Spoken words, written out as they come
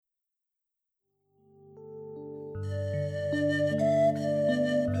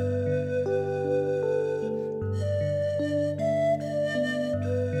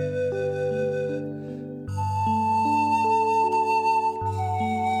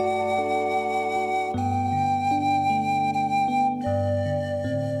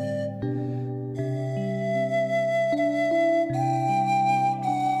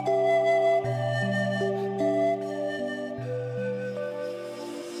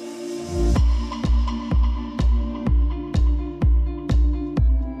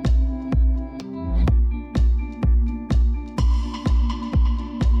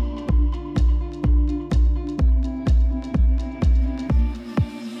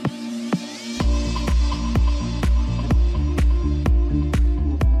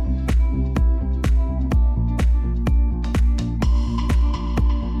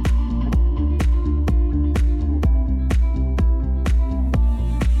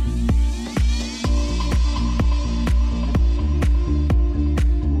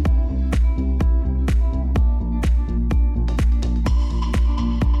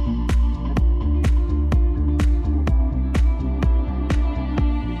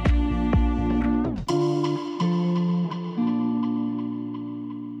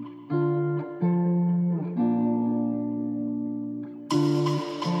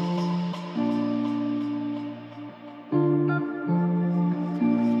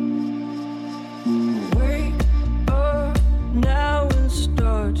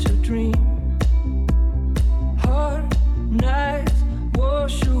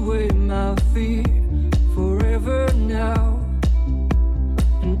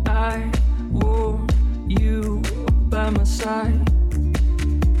I want you by my side.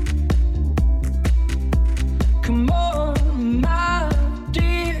 Come on, my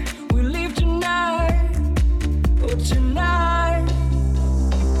dear, we leave tonight. Oh, tonight.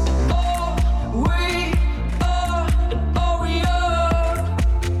 Oh, we are, and oh, we are.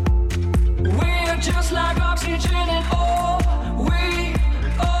 We're just like oxygen, and oh, we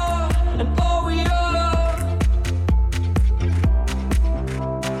are, and oh, we are.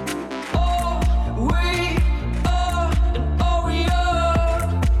 Oh, we are, and oh, we are.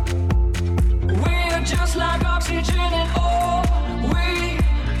 We're just like oxygen, and oh, we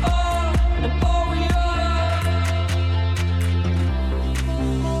are, and oh, we are.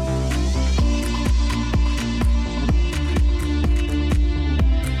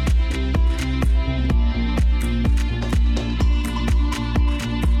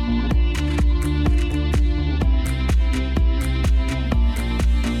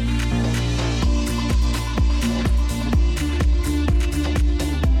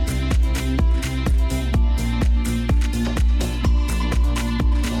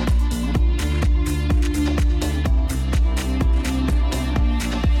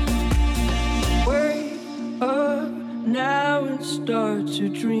 Wake up now and start to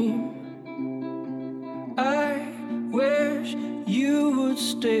dream. I wish you would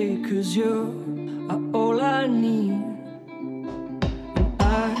stay, 'cause you're all I need. And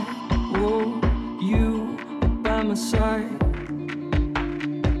I want you by my side.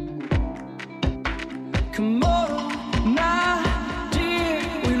 Come on, my dear,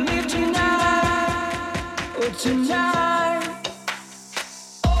 we live tonight. Oh, tonight.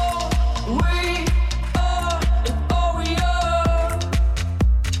 Oh, we are, and oh, we are.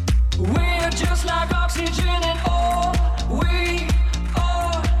 We're just like oxygen, and oh, we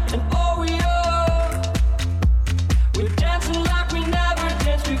are, and oh, we are. We're dancing like we never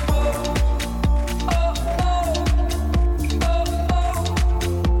danced before. Oh, oh, oh, oh.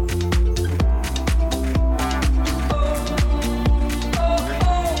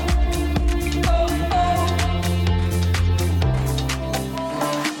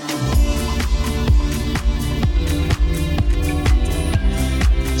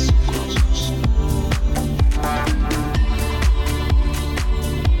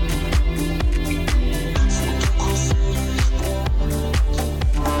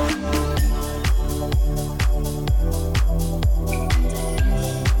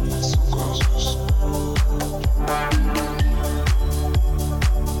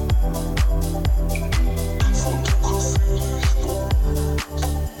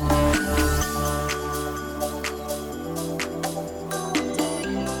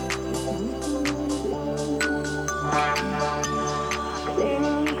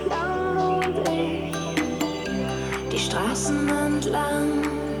 Die Straßen entlang,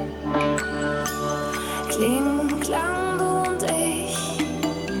 Kling, Klang, du und ich.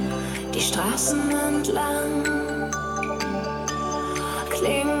 Die Straßen entlang,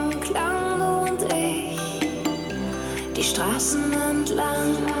 Kling, Klang, du und ich. Die Straßen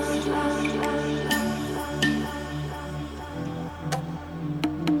entlang.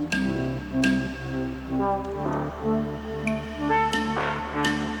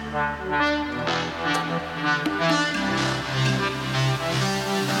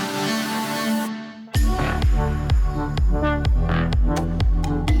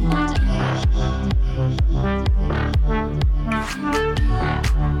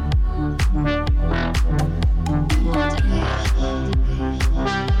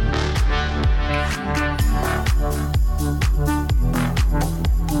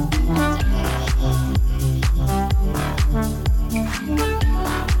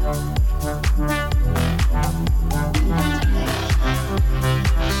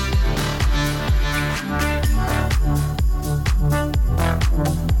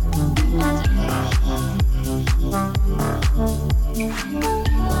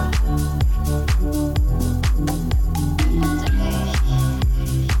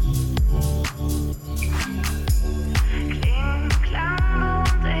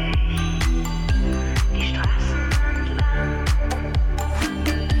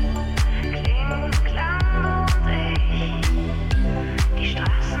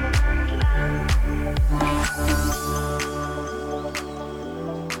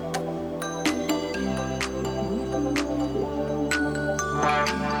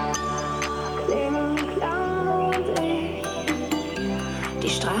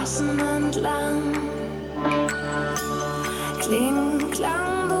 Straßen entlang, Kling,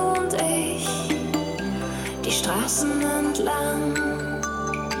 Klang, du und ich. Die Straßen entlang,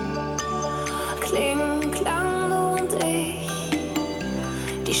 Kling, Klang, du und ich.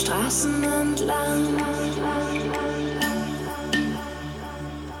 die Straßen entlang.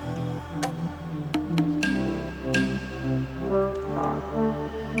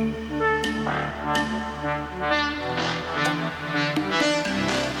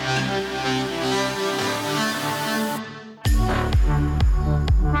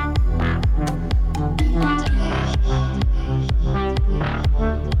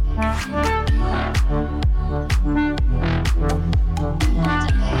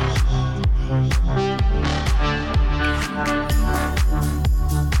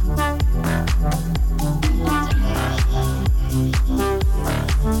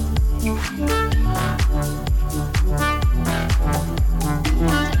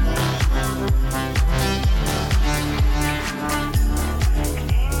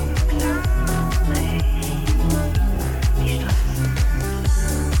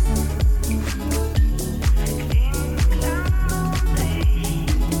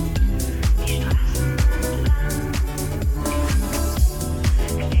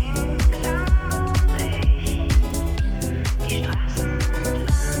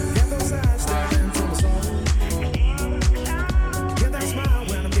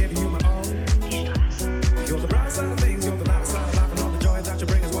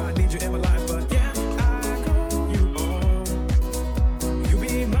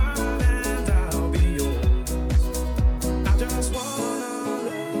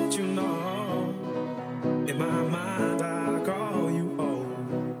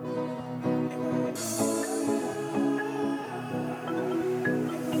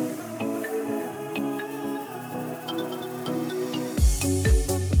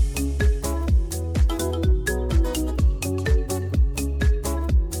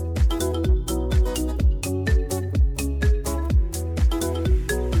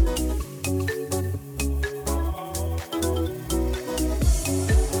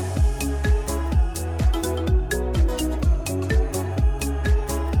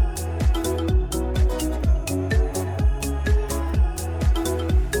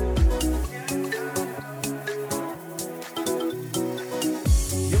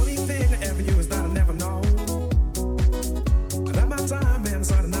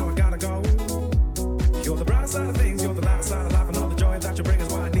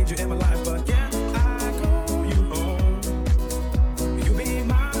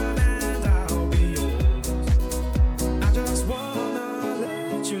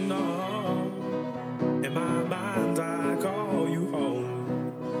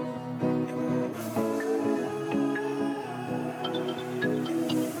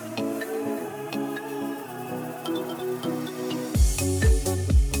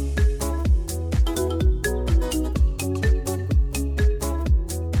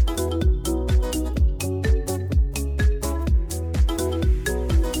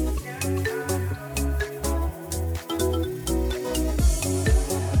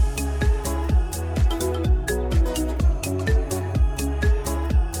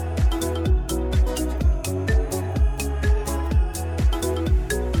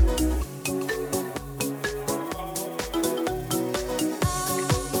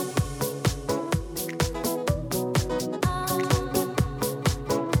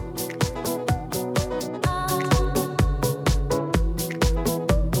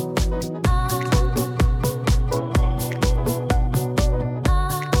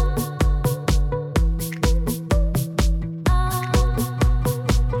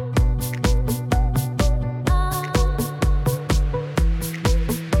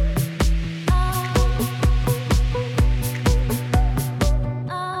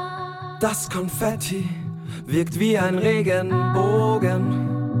 Das Konfetti wirkt wie ein Regenbogen.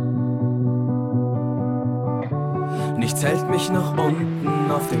 Nichts hält mich nach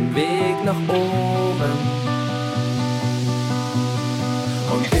unten auf dem Weg nach oben.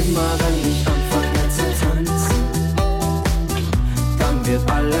 Und immer wenn ich anfange zu tanzen, dann wird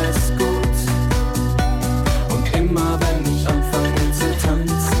alles gut. Und immer wenn ich anfange zu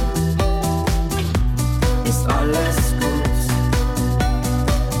tanzen, ist alles gut.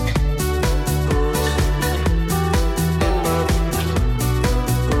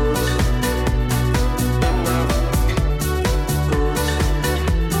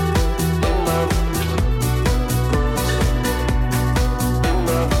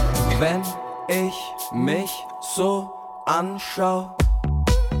 Wenn ich mich so anschau,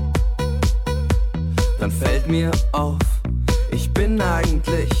 dann fällt mir auf, ich bin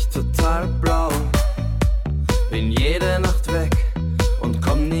eigentlich total blau. Bin jede Nacht weg und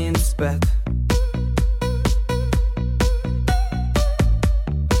komm nie ins Bett.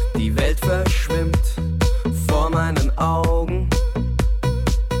 Die Welt verschwimmt vor meinen Augen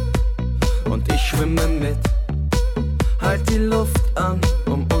schwimme mit. Halt die Luft an,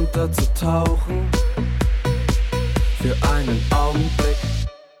 um unterzutauchen. Für einen Augenblick.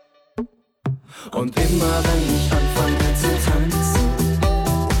 Und immer wenn ich anfange zu tanzen,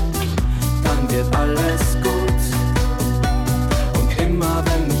 dann wird alles gut. Und immer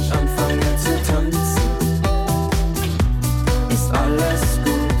wenn ich anfange zu tanzen, ist alles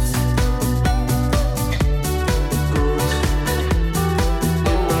gut.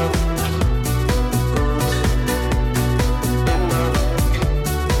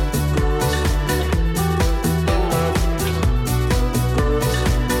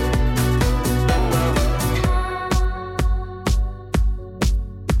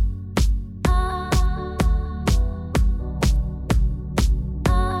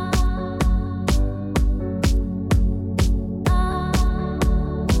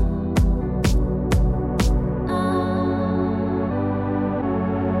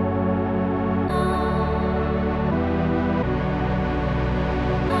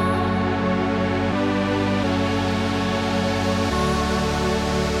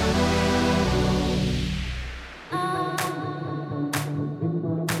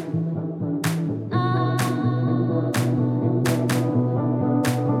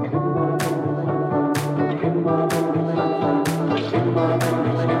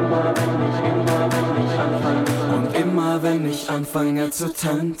 Anfange zu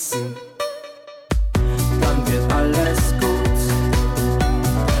tanzen, dann wird alles gut.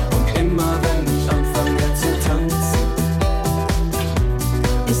 Und immer wenn ich anfange zu tanzen,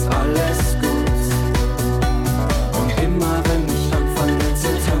 ist alles gut. Und immer wenn ich anfange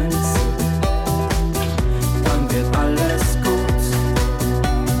zu tanzen, dann wird alles gut.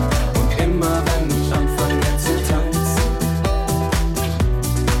 Und immer wenn ich anfange zu tanzen,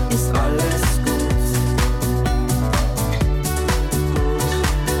 ist alles gut.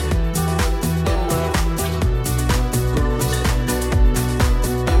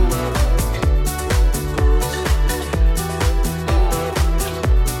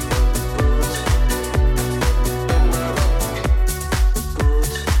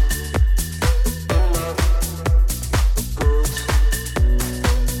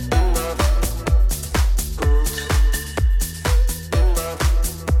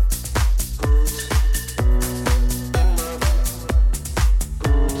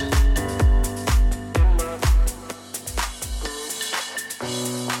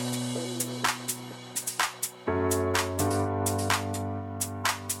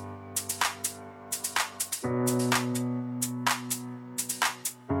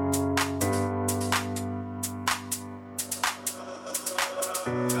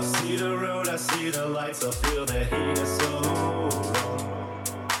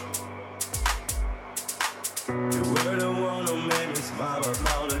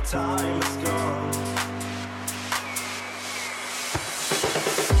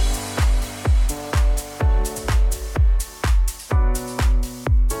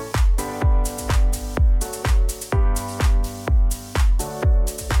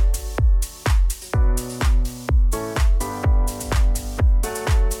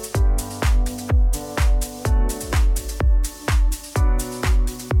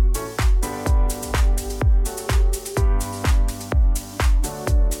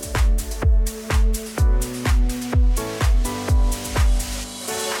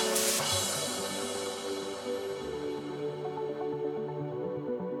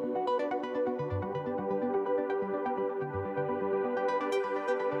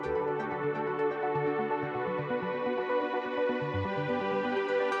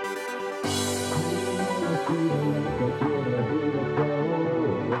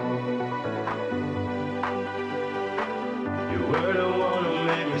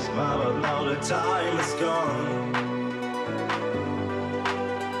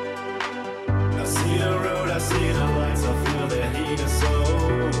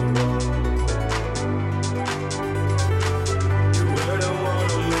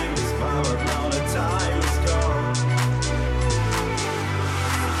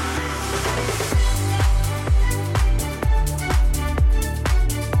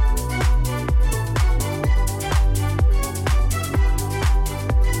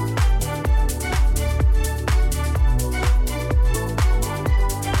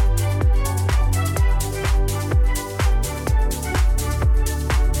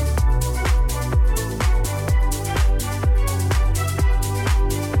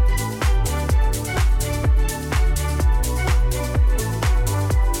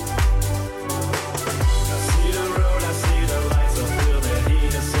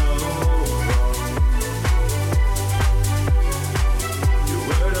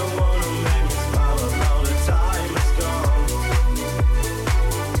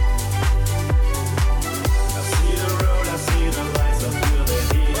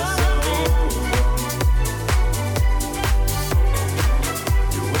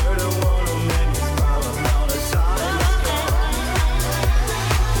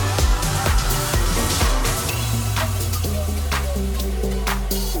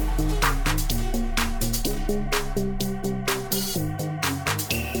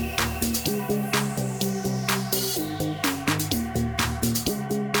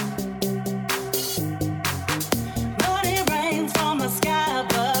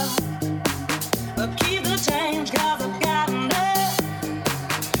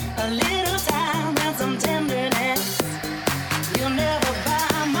 a little time and some tenderness. You'll never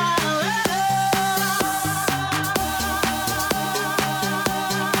buy my love.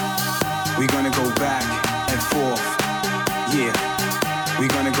 We're gonna go back and forth, yeah. We're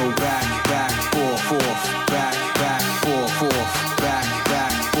gonna go back, forth, back, forth, back,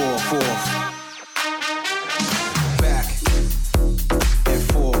 forth. Back and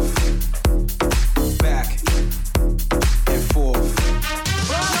forth, back and forth,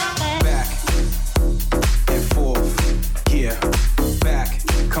 back and forth, yeah. Back,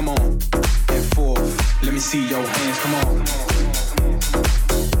 come on, and forth. Let me see your hands, come on.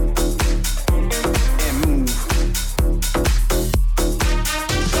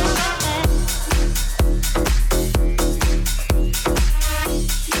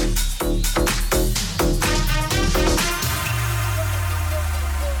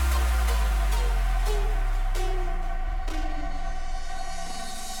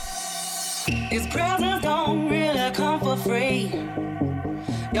 These presents don't really come for free.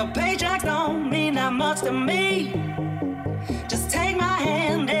 Your paychecks don't mean that much to me. Just take my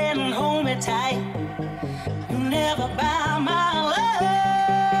hand and hold me tight. You never buy my love.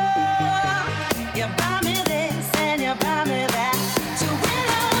 You buy me this and you buy me that. To win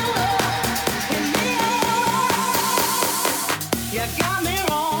with me, you got me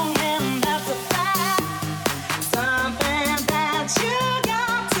wrong and that's a fact. Something that you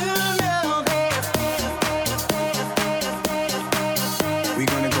got to know. We're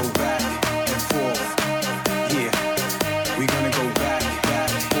gonna go back and forth, yeah. We're gonna go back,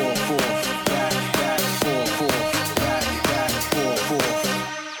 forth, back, forth, back, forth.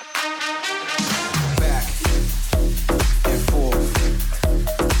 Back and forth,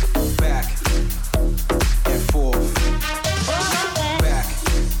 back and forth, back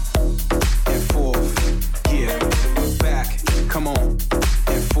and forth, yeah. Back, come on,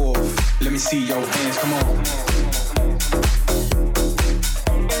 and forth. Let me see your hands, come on.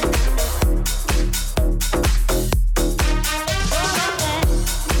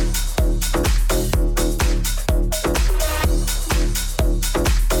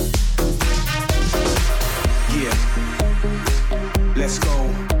 Let's go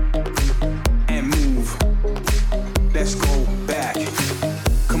and move. Let's go back.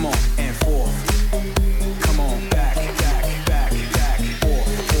 Come on and forth. Come on back,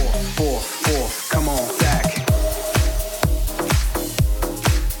 forth. Come on back.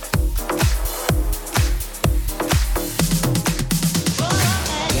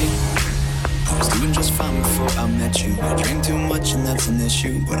 I was doing just fine before I met you. I drink too much and that's an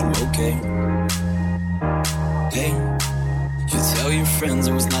issue, but I'm okay. Hey, you tell your friends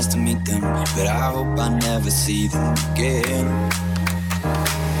it was nice to meet them, but I hope I never see them again.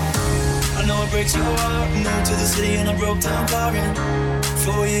 I know it breaks your heart. Moved to the city in a broke down car and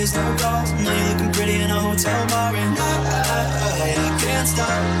 4 years no calls. Now you're looking pretty in a hotel bar and I can't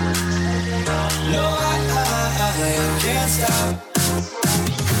stop. No, I can't stop.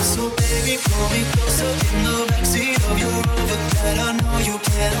 So baby, pull me closer in the backseat of your Rover that I know you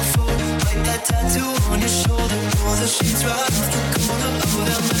can't afford. Like that tattoo on your shoulder, pull the sheets right off the corner of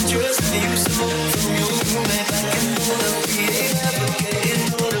the mattress that you stole from your roommate back in Florida. We ain't ever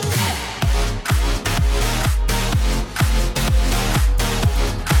getting older.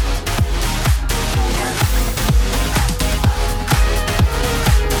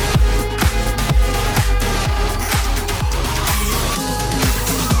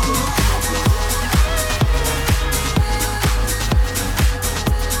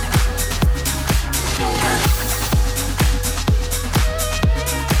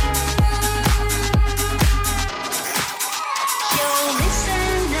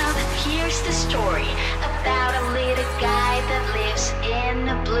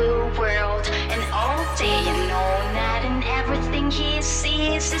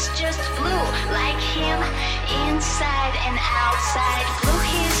 Is just blue, like him, inside and outside. Blew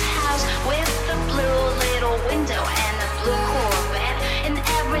his house with the blue little window and the blue Corvette, and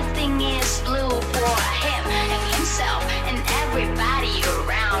everything is blue for him and himself and everybody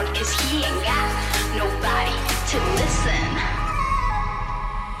around. Is he ain't got nobody to listen.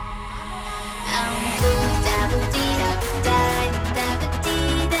 I'm blue, dabble dee dabble die, dabble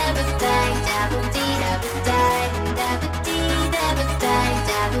dee dabble die, dabble dee dabble die, dabble dee dabble die,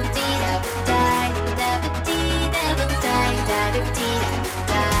 dabble dee dabble die, dabble dee dabble die, dabble dee dabble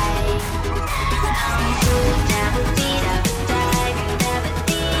die. I'm blue, dabble dee dabble die, dabble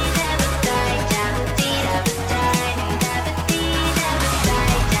dee dabble die, dabble dee dabble die, dabble dee dabble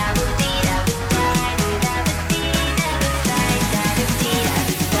die, dabble dee dabble die, dabble dee dabble die.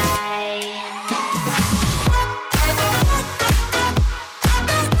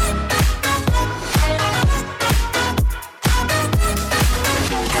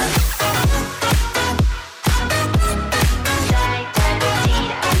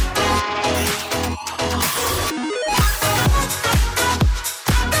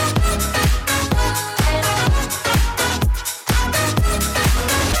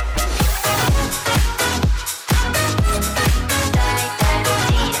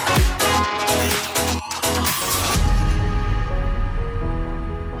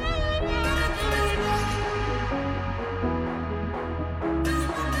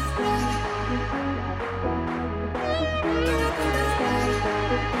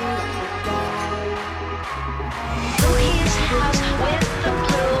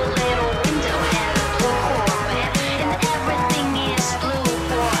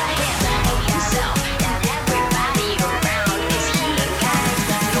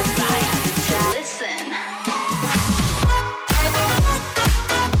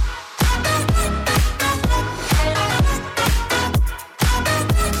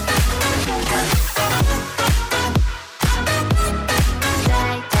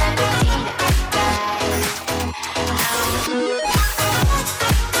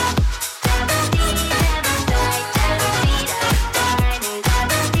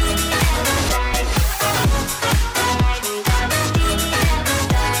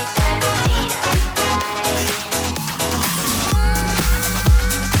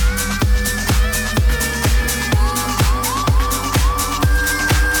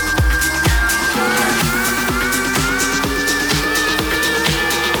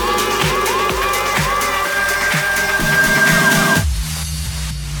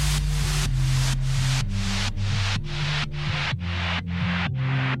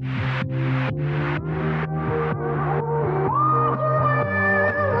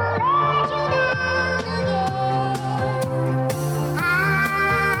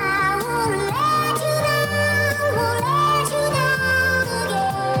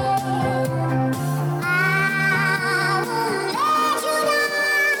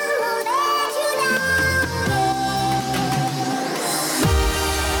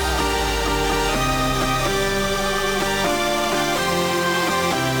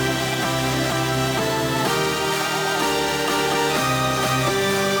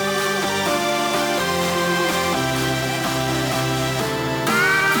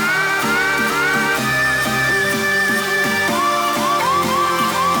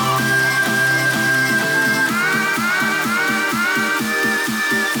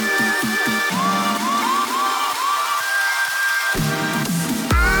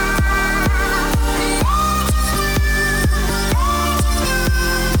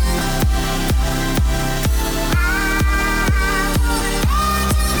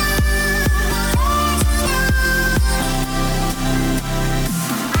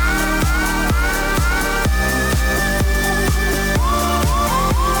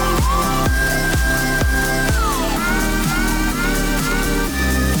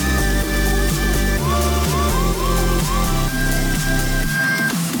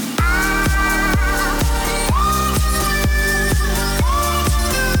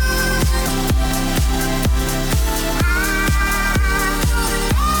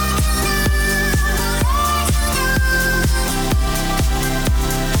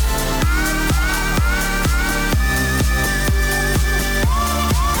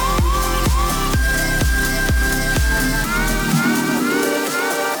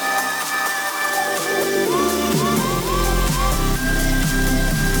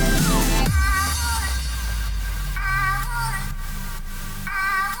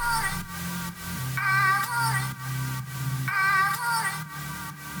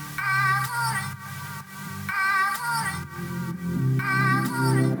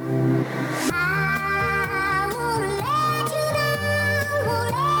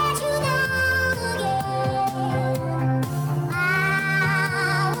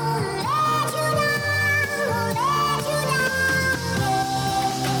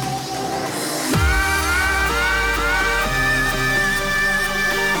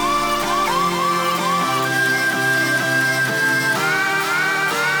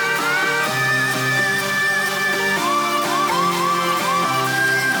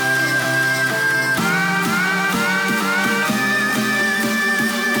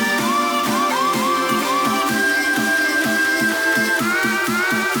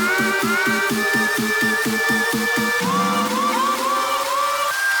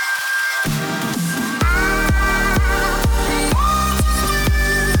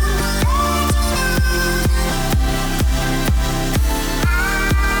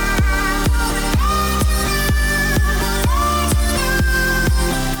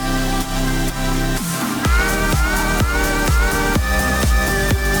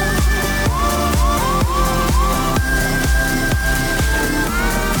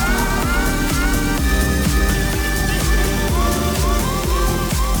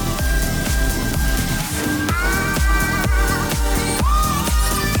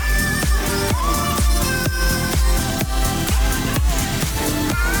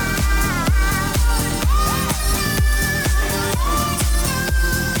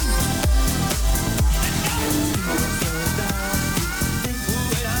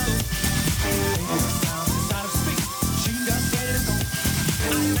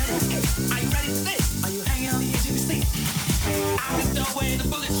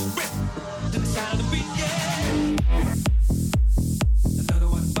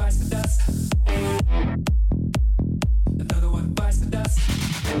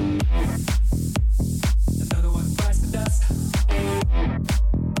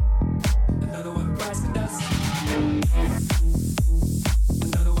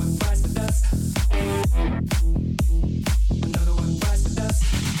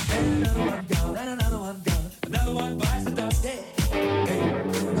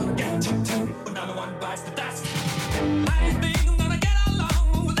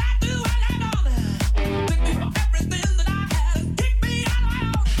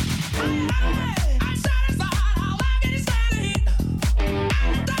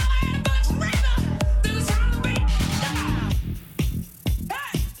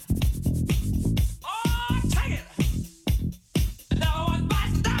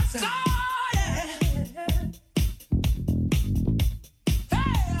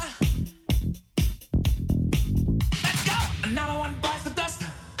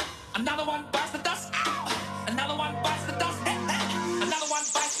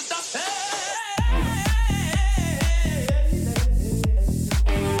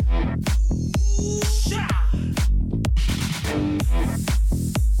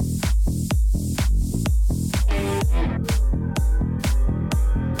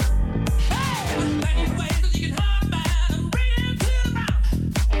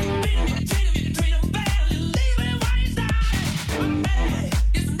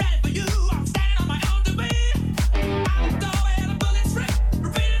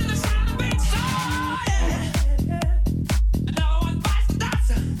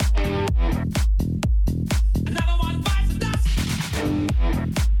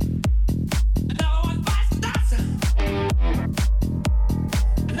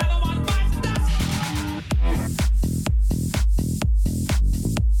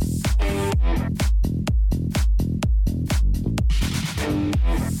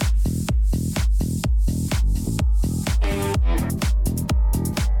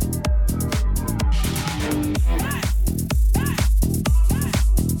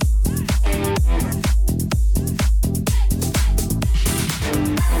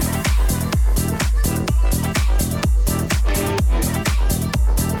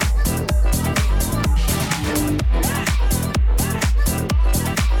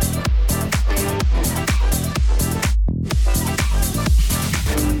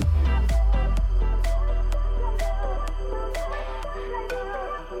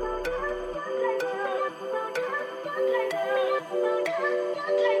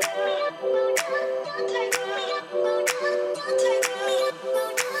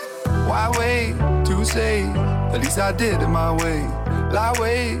 say, at least I did it my way. Lie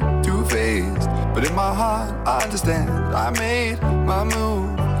way too faced, but in my heart I understand. I made my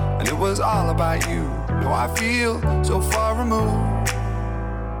move, and it was all about you. No, I feel so far removed.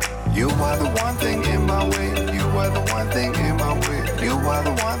 You are the one thing in my way. You are the one thing in my way. You are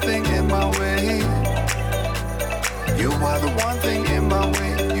the one thing in my way. You are the one thing in my way.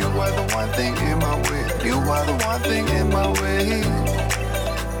 You are the one thing in my way. You are the one thing in my way.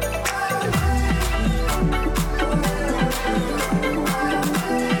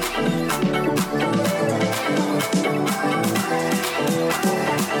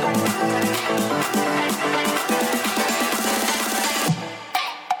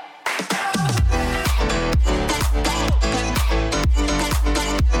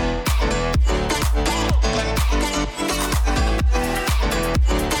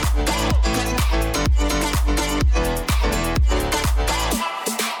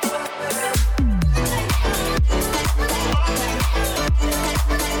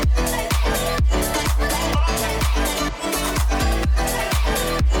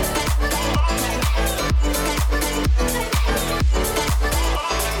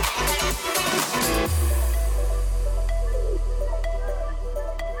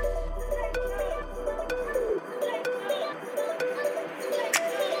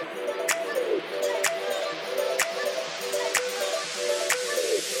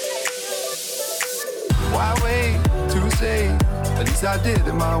 I did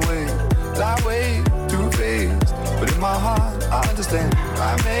it my way, lie way too faced, but in my heart I understand.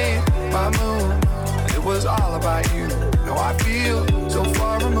 I made my move, and it was all about you. No, I feel so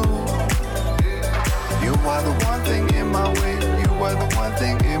far removed. You are the one thing in my way. You are the one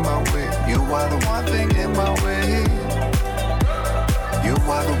thing in my way. You are the one thing in my way. You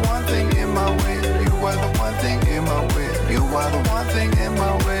are the one thing in my way. You are the one thing in my way. You are the one thing in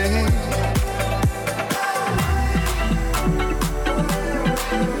my way.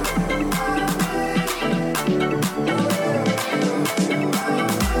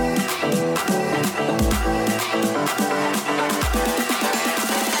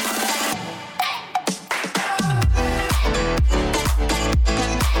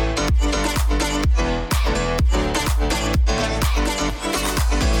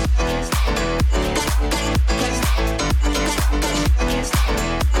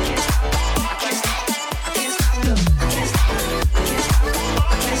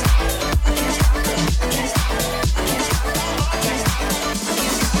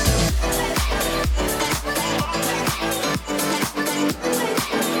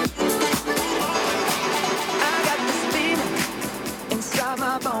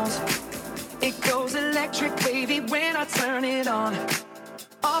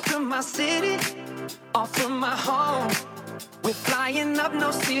 off from my city, off from my home. We're flying up,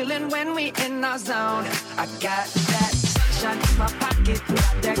 no ceiling when we in our zone. I got that sunshine in my pocket,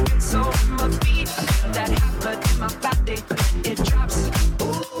 got that good soul in my feet. I feel that hot blood in my body when it drops.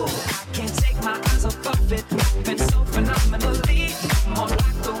 Ooh, I can't take my eyes off of it, moving so phenomenally. Come on,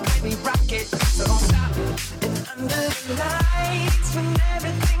 like the way we rock it, so don't stop. And under the lights, when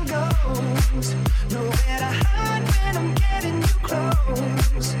everything goes, nowhere to hide when I'm getting you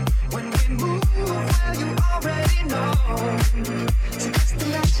close. When we move, well, you already know. So just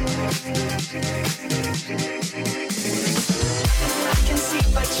imagine. I can see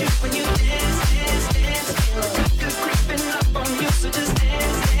but you when you dance, dance, dance. Good creeping up on you, so just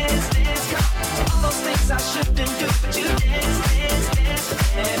dance, dance, dance. Come on. All those things I shouldn't do, but you dance, dance, dance.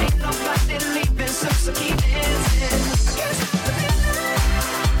 And ain't nobody leaving, so keep dancing. I can't stop the feeling.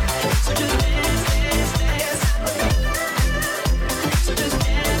 So just dance, dance, dance. So just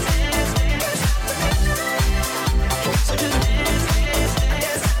dance, dance, dance. So just dance, dance,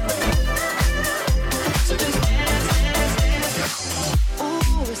 dance. So just dance, dance, dance.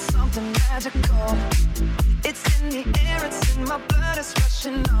 Ooh, it's something magical. It's in the air, it's in my blood, it's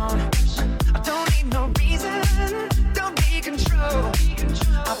rushing on. I don't need no reason, don't need control.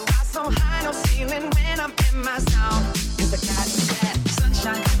 I fly so high, no ceiling when I'm in my zone. 'Cause I got that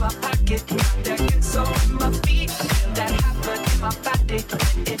sunshine in my pocket, got that good soul in my feet. I feel that hot blood in my body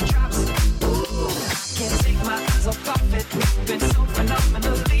when it drops. Ooh, I can't take my eyes off of it, moving so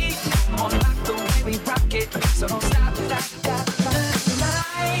phenomenally. Come on, like the way we rock it, so don't stop, stop, stop. The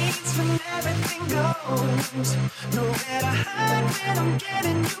lights when everything goes, nowhere to hide when I'm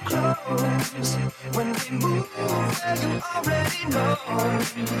getting you close. When we move, well, you already know.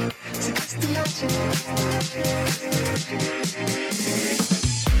 So just imagine.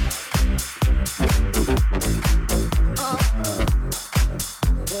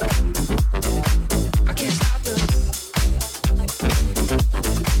 I can't stop the.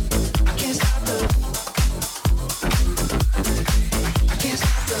 I can't stop the. I can't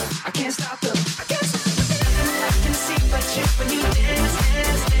stop the. I can't stop the. I can't stop the. I can see but you when you dance,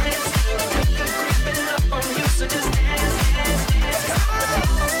 dance, dance. Good creeping up on you, so just dance, dance, dance.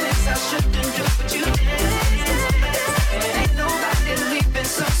 All those things I shouldn't do, but you dance, dance, dance. And ain't nobody leaving,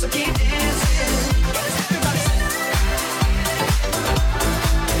 so keep dancing. Everybody say.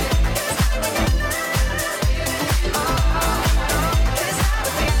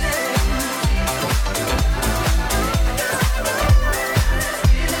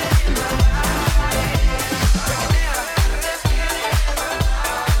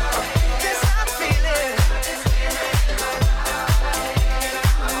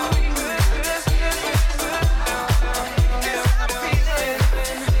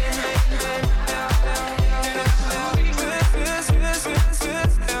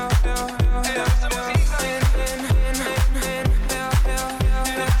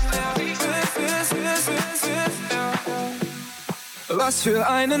 Was für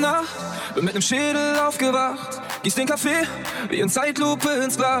eine Nacht, bin mit nem Schädel aufgewacht. Gieß den Kaffee wie in Zeitlupe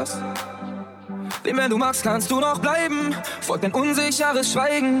ins Glas. Dem, wenn du magst, kannst du noch bleiben. Folgt ein unsicheres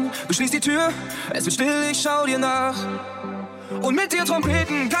Schweigen. Beschließ die Tür, es wird still, ich schau dir nach. Und mit dir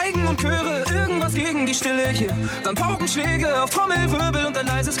Trompeten, Geigen und Chöre, irgendwas gegen die Stille hier. Dann Paukenschläge auf Trommelwirbel und ein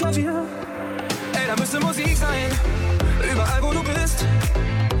leises Klavier. Ey, da müsste Musik sein, überall wo du bist.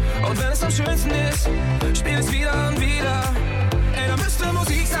 Und wenn es am schönsten ist, spiel es wieder und wieder. Ey, da müsste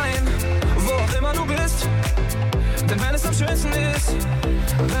Musik sein, wo auch immer du bist. Denn wenn es am schönsten ist,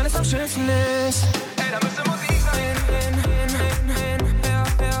 wenn es am schönsten ist. Ey, da müsste Musik sein.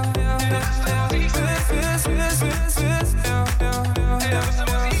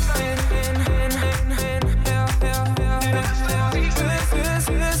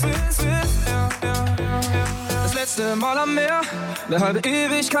 Das letzte Mal am Meer, eine halbe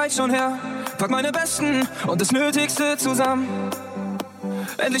Ewigkeit schon her. Pack meine Besten und das Nötigste zusammen.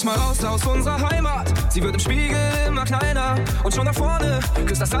 Endlich mal raus aus unserer Heimat. Sie wird im Spiegel immer kleiner. Und schon da vorne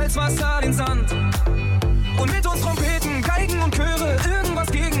küsst das Salzwasser den Sand. Und mit uns Trompeten, Geigen und Chöre,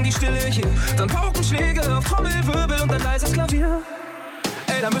 irgendwas gegen die Stille hier. Dann Paukenschläge auf Trommelwirbel und ein leises Klavier.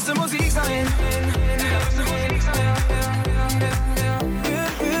 Ey, da müsste Musik sein. Da müsste Musik sein.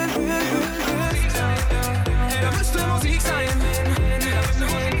 Ey, da müsste Musik sein. Da müsste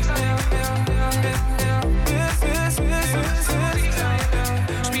Musik sein.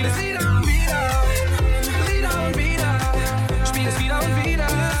 Spiel es wieder und wieder, wieder und wieder. Spiel es wieder und wieder.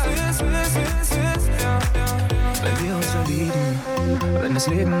 Wenn wir uns verlieben, wenn das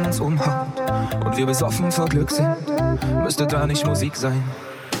Leben uns umhaut und wir besoffen vor Glück sind, müsste da nicht Musik sein.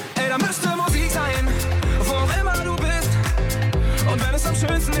 Ey, da müsste Musik sein, wo auch immer du bist. Und wenn es am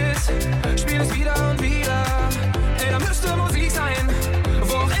schönsten ist, spiel es wieder und wieder. Ey, da müsste Musik sein,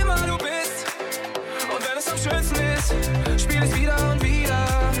 wo auch immer du bist. Und wenn es am schönsten ist, spiel es wieder und wieder.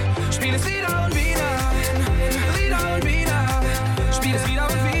 Spiel es wieder und wieder, wieder und wieder. Spiel es wieder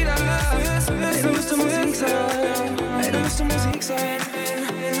und wieder. Ey, da müsste Musik sein. Ey, da müsste Musik sein.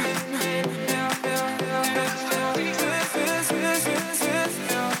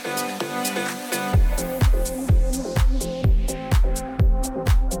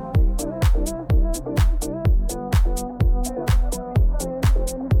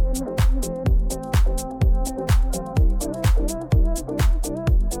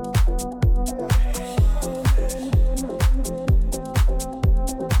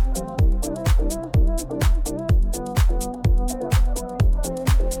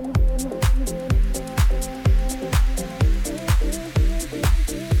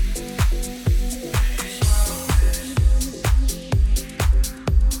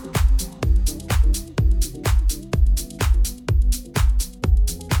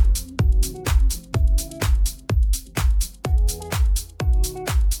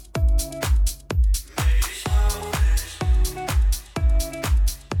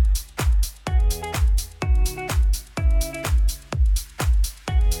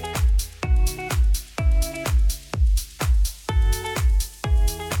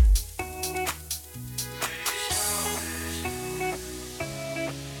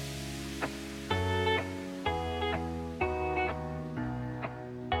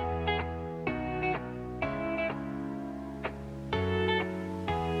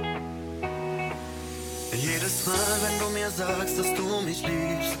 Jedes Mal, wenn du mir sagst, dass du mich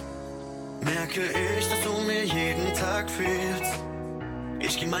liebst, merke ich, dass du mir jeden Tag fehlst.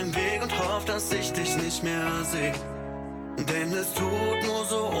 Ich geh meinen Weg und hoff, dass ich dich nicht mehr sehe, denn es tut nur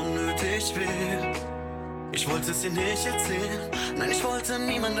so unnötig weh. Ich wollte es dir nicht erzählen, nein, ich wollte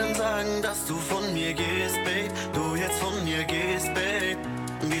niemandem sagen, dass du von mir gehst, Babe. Du jetzt von mir gehst, Babe.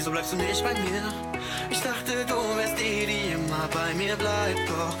 Wieso bleibst du nicht bei mir? Ich dachte, du wärst die immer bei mir bleibt,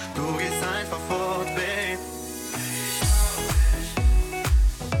 doch du gehst einfach fort, Babe.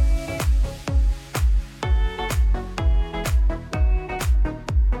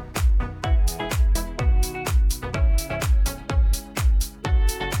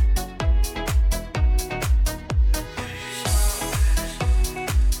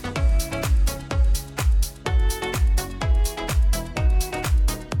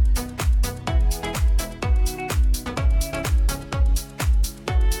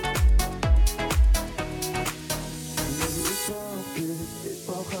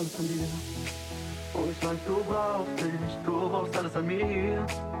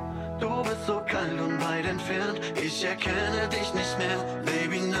 Ich erkenne dich nicht mehr,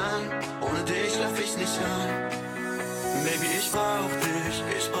 Baby, nein, ohne dich schlaf ich nicht ein. Baby, ich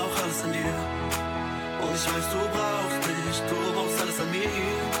brauch alles an dir. Und ich weiß, du brauchst mich, du brauchst alles an mir.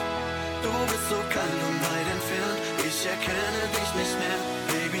 Du bist so kalt und weit entfernt, ich erkenne dich nicht mehr,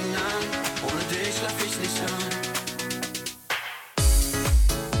 Baby, nein, ohne dich schlaf ich nicht ein.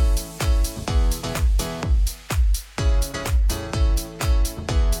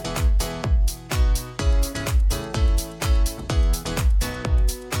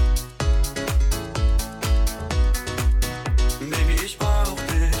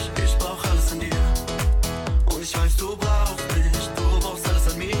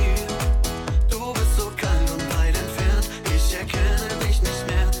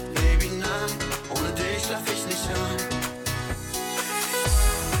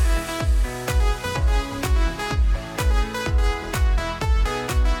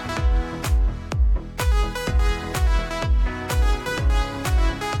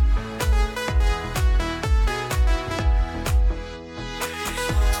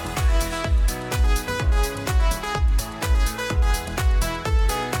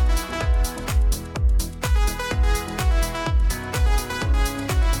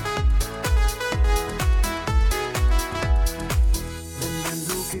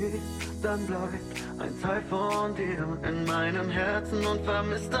 Dann bleibt ein Teil von dir in meinem Herzen und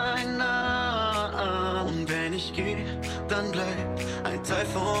vermisst deinen Namen. Und wenn ich gehe, dann bleibt ein Teil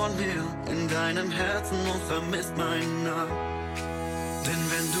von mir in deinem Herzen und vermisst meinen Namen.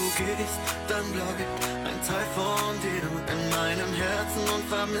 Denn wenn du gehst, dann bleibt ein Teil von dir in meinem Herzen und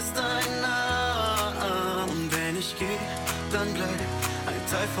vermisst deinen Namen. Und wenn ich gehe, dann bleibt ein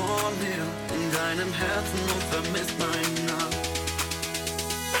Teil von mir in deinem Herzen und vermisst meinen Namen.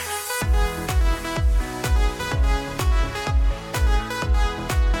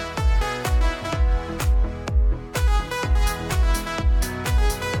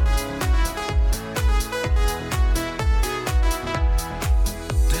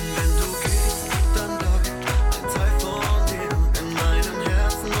 Denn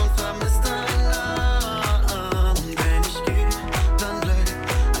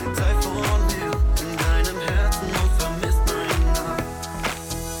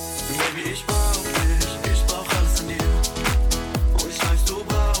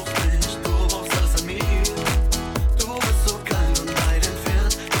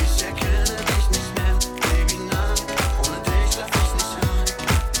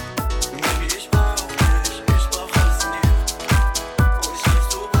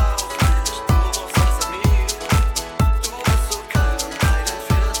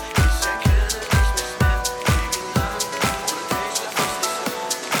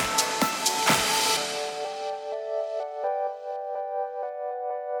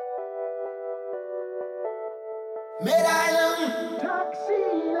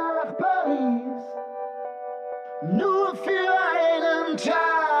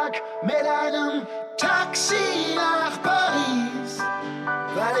mit einem Taxi nach Paris,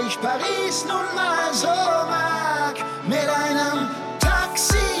 weil ich Paris nun mal so mag. Mit einem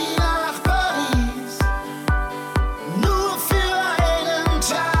Taxi nach Paris, nur für einen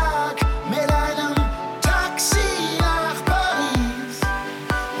Tag. Mit einem Taxi nach Paris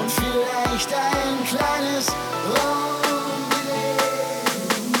und vielleicht ein kleines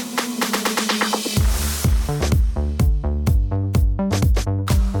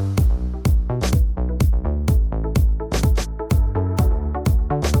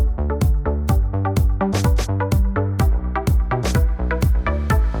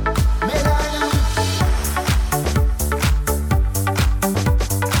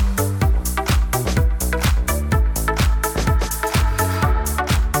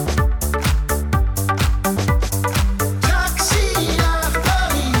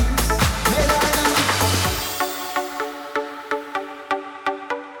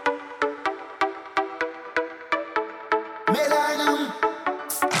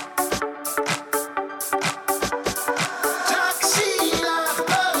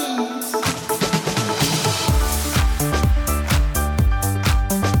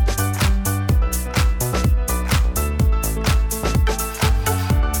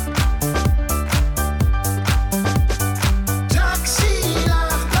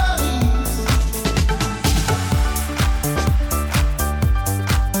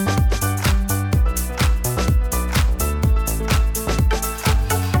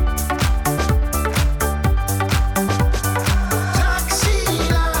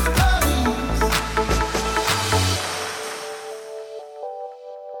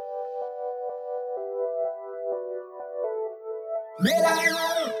mit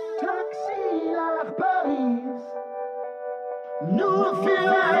einem Taxi nach Paris, nur für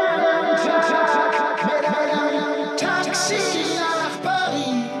einen Tag. Mit einem Taxi nach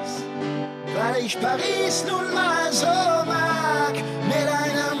Paris, weil ich Paris nun mal so mag. Mit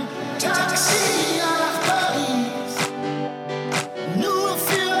einem Taxi nach Paris, nur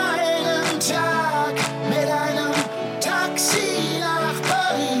für einen Tag. Mit einem Taxi nach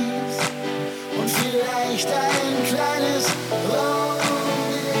Paris und vielleicht ein kleines Taxi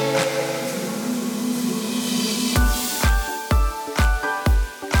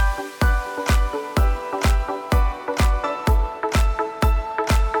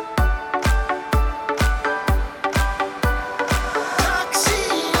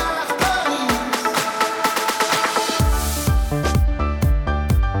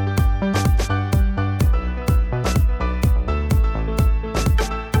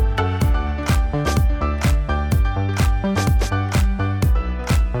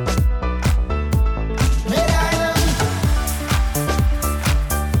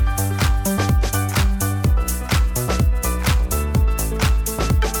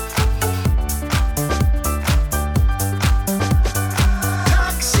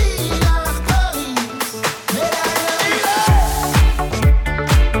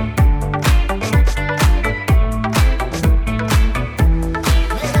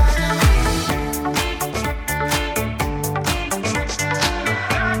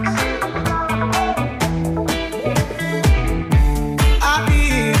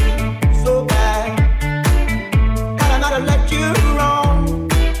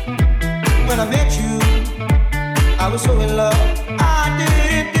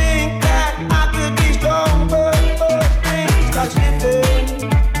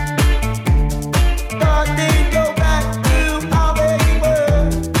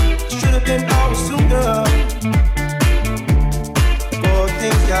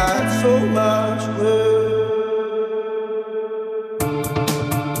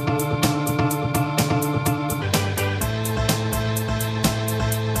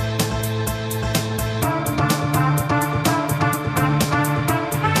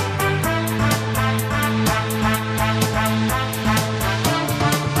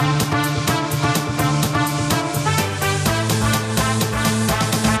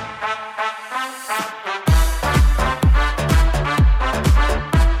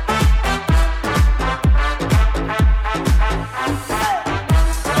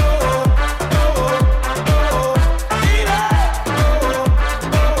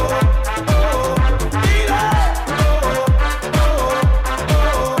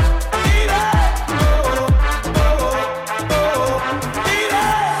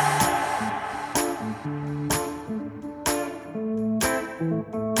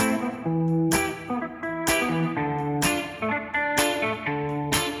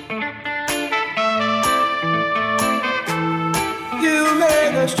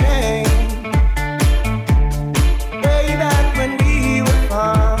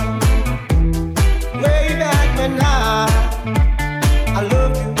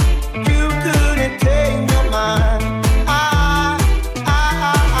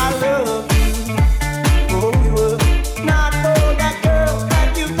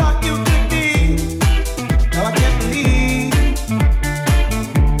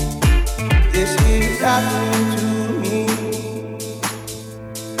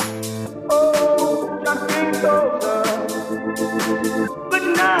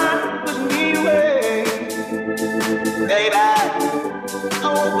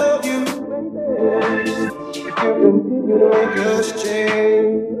make us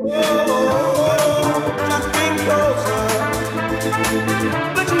change. Nothing closer,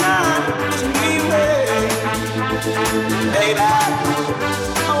 but not to me, baby. I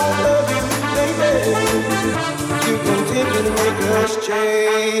won't love you, baby. You continue to make us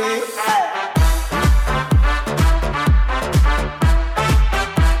change.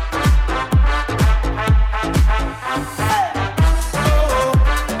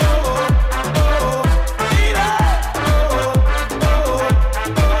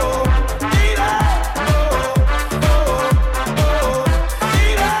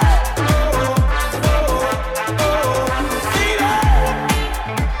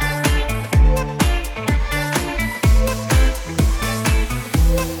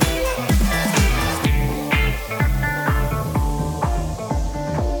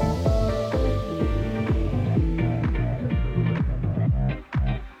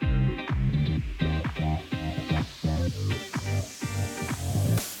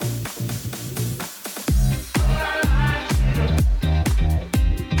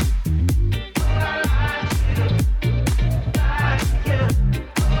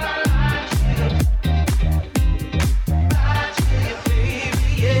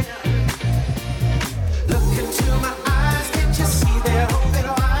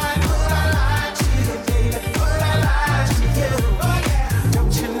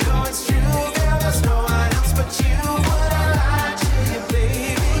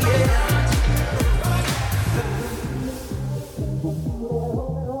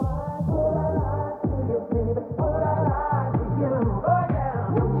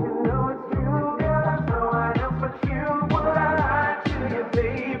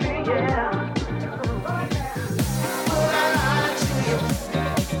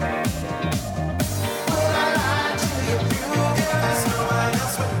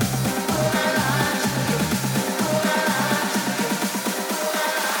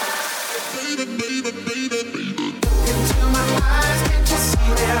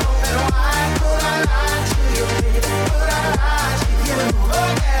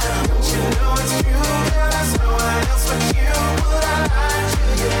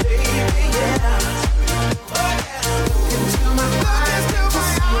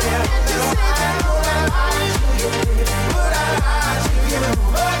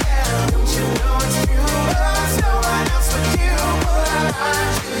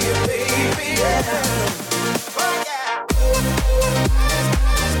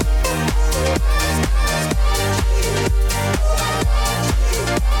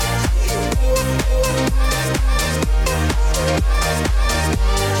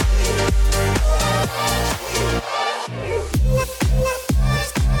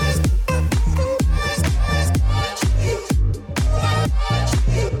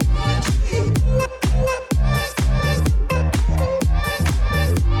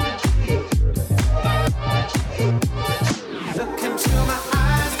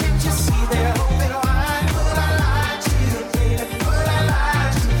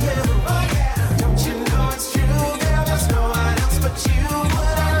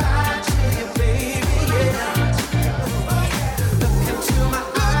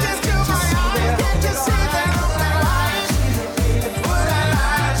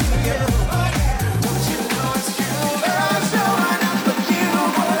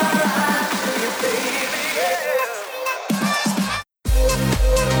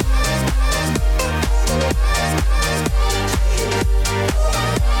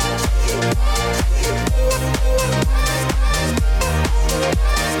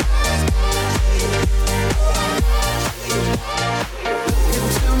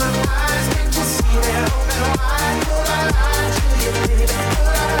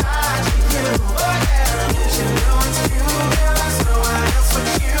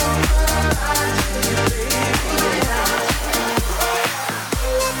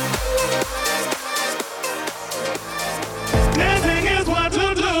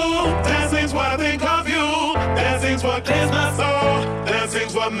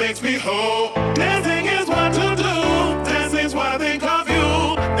 Makes me whole. Dancing is what to do. Dancing's what I think of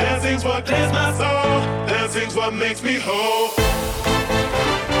you. Dancing's what clears my soul. Dancing's what makes me whole.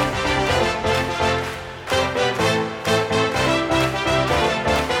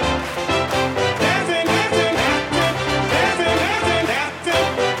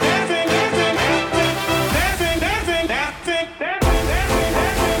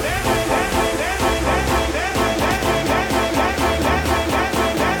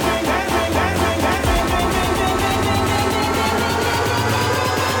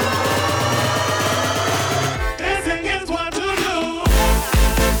 Dancing is what to do.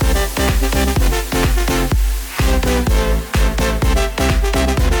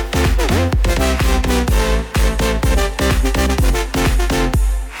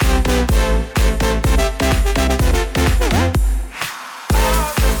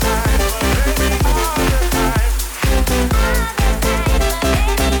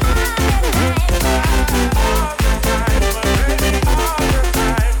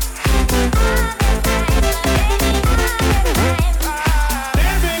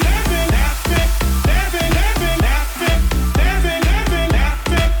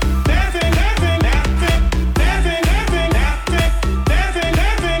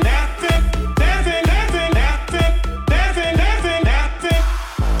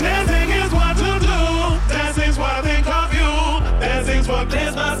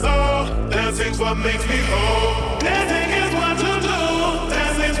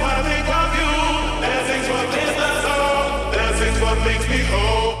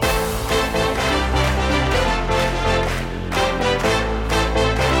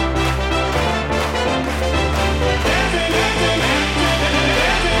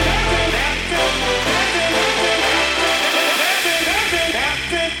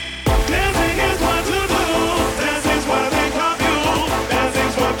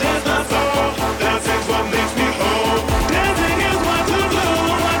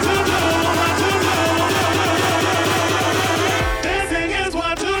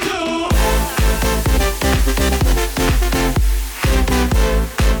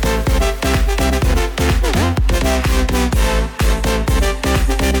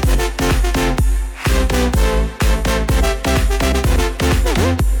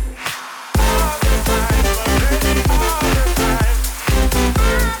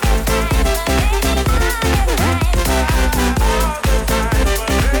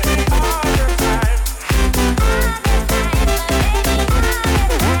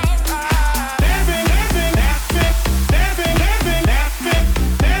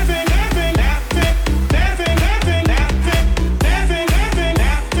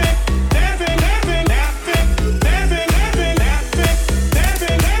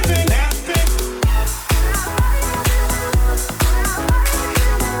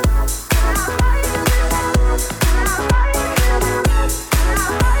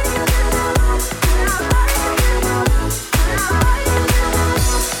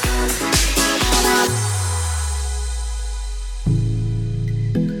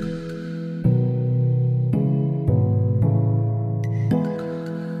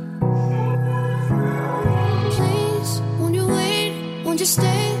 you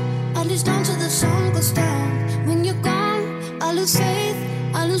stay, at least until the sun goes down. When you're gone, I lose faith,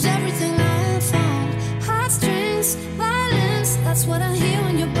 I lose everything I have found. Heartstrings, violence, that's what I hear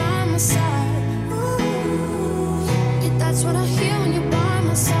when you're by my side. Ooh, yeah, that's what I hear when you're by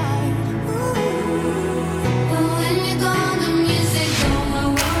my side. Ooh, but when you're gone, the music go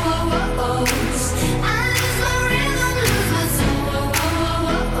whoa, whoa, whoa, whoa, whoa. I lose my rhythm, lose my soul, whoa, whoa,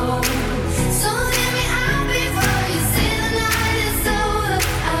 whoa, whoa, whoa. So hear me out before you say the night is over.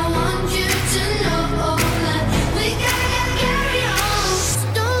 I want you to know that we gotta carry on. So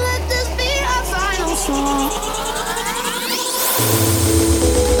don't let this be our final song.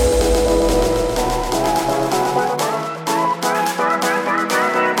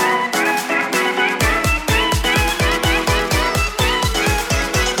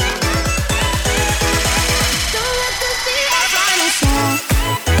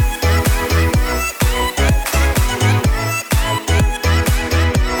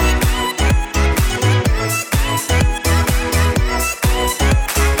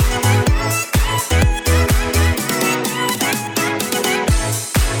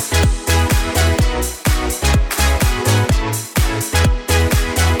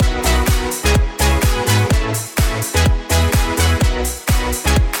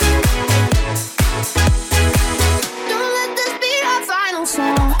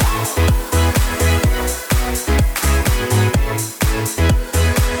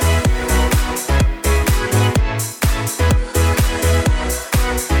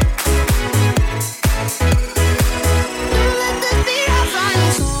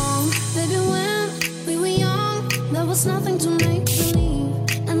 Nothing to make believe,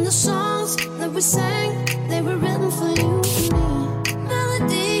 and the songs that we sang